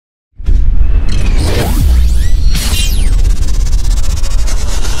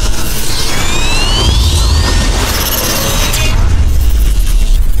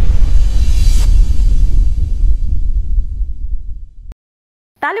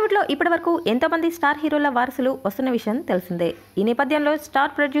టాలీవుడ్లో ఇప్పటివరకు ఎంతోమంది స్టార్ హీరోల వారసులు వస్తున్న విషయం తెలిసిందే. ఈ నేపథ్యంలో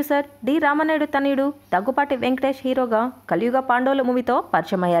స్టార్ ప్రొడ్యూసర్ డి రామనాయుడు తనయుడు దగ్గుపాటి వెంకటేష్ హీరోగా కలియుగ పాండవుల మూవీతో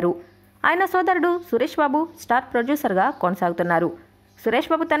పరిచయమయ్యారు. ఆయన సోదరుడు సురేష్ బాబు స్టార్ ప్రొడ్యూసర్గా కొనసాగుతున్నారు.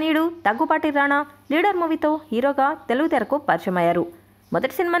 సురేష్ బాబు తనయుడు దగ్గుపాటి రాణా లీడర్ మూవీతో హీరోగా తెలుగు తెరకు పరిచయమయ్యారు.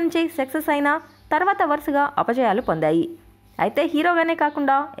 మొదటి సినిమా నుంచి సక్సెస్ అయినా తర్వాత వరుసగా అపజయాలు పొందాయి. అయితే హీరోగానే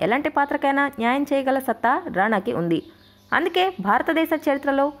కాకుండా ఎలాంటి పాత్రకైనా న్యాయం చేయగల సత్తా రాణాకి ఉంది. అందుకే భారతదేశ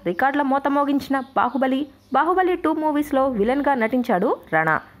చరిత్రలో రికార్డుల మోత మోగించిన బాహుబలి 2 మూవీస్లో విలన్గా నటించాడు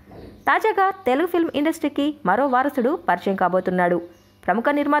రాణా. తాజాగా తెలుగు ఫిల్మ్ ఇండస్ట్రీకి మరో వారసుడు పరిచయం కాబోతున్నాడు. ప్రముఖ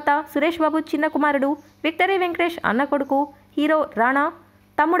నిర్మాత సురేష్ బాబు చిన్న కుమారుడు విక్టరీ వెంకటేష్ అన్న కొడుకు హీరో రాణా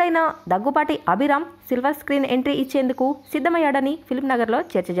తమ్ముడైన Daggubati Abhiram silver screen entry ఇచ్చేందుకు సిద్ధమయ్యాడని ఫిల్మ్ నగర్లో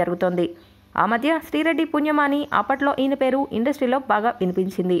చర్చ జరుగుతోంది. ఆ మధ్య శ్రీరెడ్డి పుణ్యమాని అప్పట్లో ఈయన పేరు ఇండస్ట్రీలో బాగా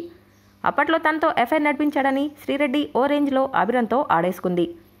వినిపించింది. అప్పట్లో తనతో ఎఫ్ఐఆర్ నడిపించాడని శ్రీరెడ్డి ఓ రేంజ్లో అభిరామ్తో ఆడేసుకుంది.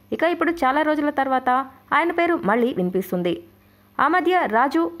 ఇక ఇప్పుడు చాలా రోజుల తర్వాత ఆయన పేరు మళ్ళీ వినిపిస్తుంది. ఆ మధ్య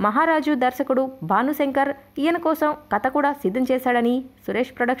మహారాజు దర్శకుడు భానుశంకర్ ఈయన కోసం కథ కూడా సిద్ధం చేశాడని,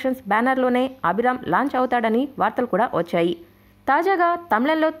 సురేష్ ప్రొడక్షన్స్ బ్యానర్లోనే అభిరామ్ లాంచ్ అవుతాడని వార్తలు కూడా వచ్చాయి. తాజాగా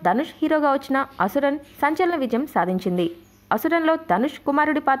తమిళంలో ధనుష్ హీరోగా వచ్చిన అసురన్ సంచలన విజయం సాధించింది. అసురన్లో ధనుష్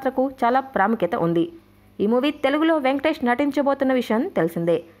కుమారుడి పాత్రకు చాలా ప్రాముఖ్యత ఉంది. ఈ మూవీ తెలుగులో వెంకటేష్ నటించబోతున్న విషయం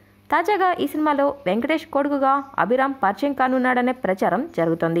తెలిసిందే. తాజాగా ఈ సినిమాలో వెంకటేష్ కొడుకుగా అభిరామ్ పరిచయం కానున్నాడనే ప్రచారం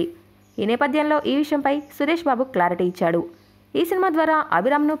జరుగుతోంది. ఈ నేపథ్యంలో ఈ విషయంపై సురేష్ బాబు క్లారిటీ ఇచ్చాడు. ఈ సినిమా ద్వారా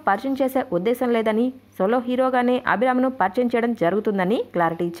అభిరామ్ను పరిచయం చేసే ఉద్దేశం లేదని, సోలో హీరోగానే అభిరామ్ను పరిచయం చేయడం జరుగుతుందని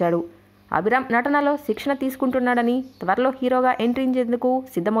క్లారిటీ ఇచ్చాడు. అభిరామ్ నటనలో శిక్షణ తీసుకుంటున్నాడని, త్వరలో హీరోగా ఎంట్రీ ఇచ్చేందుకు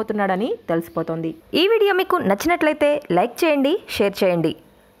సిద్ధమవుతున్నాడని తెలిసిపోతోంది. ఈ వీడియో మీకు నచ్చినట్లయితే లైక్ చేయండి, షేర్ చేయండి.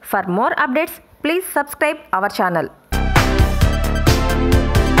 For more updates please subscribe our channel.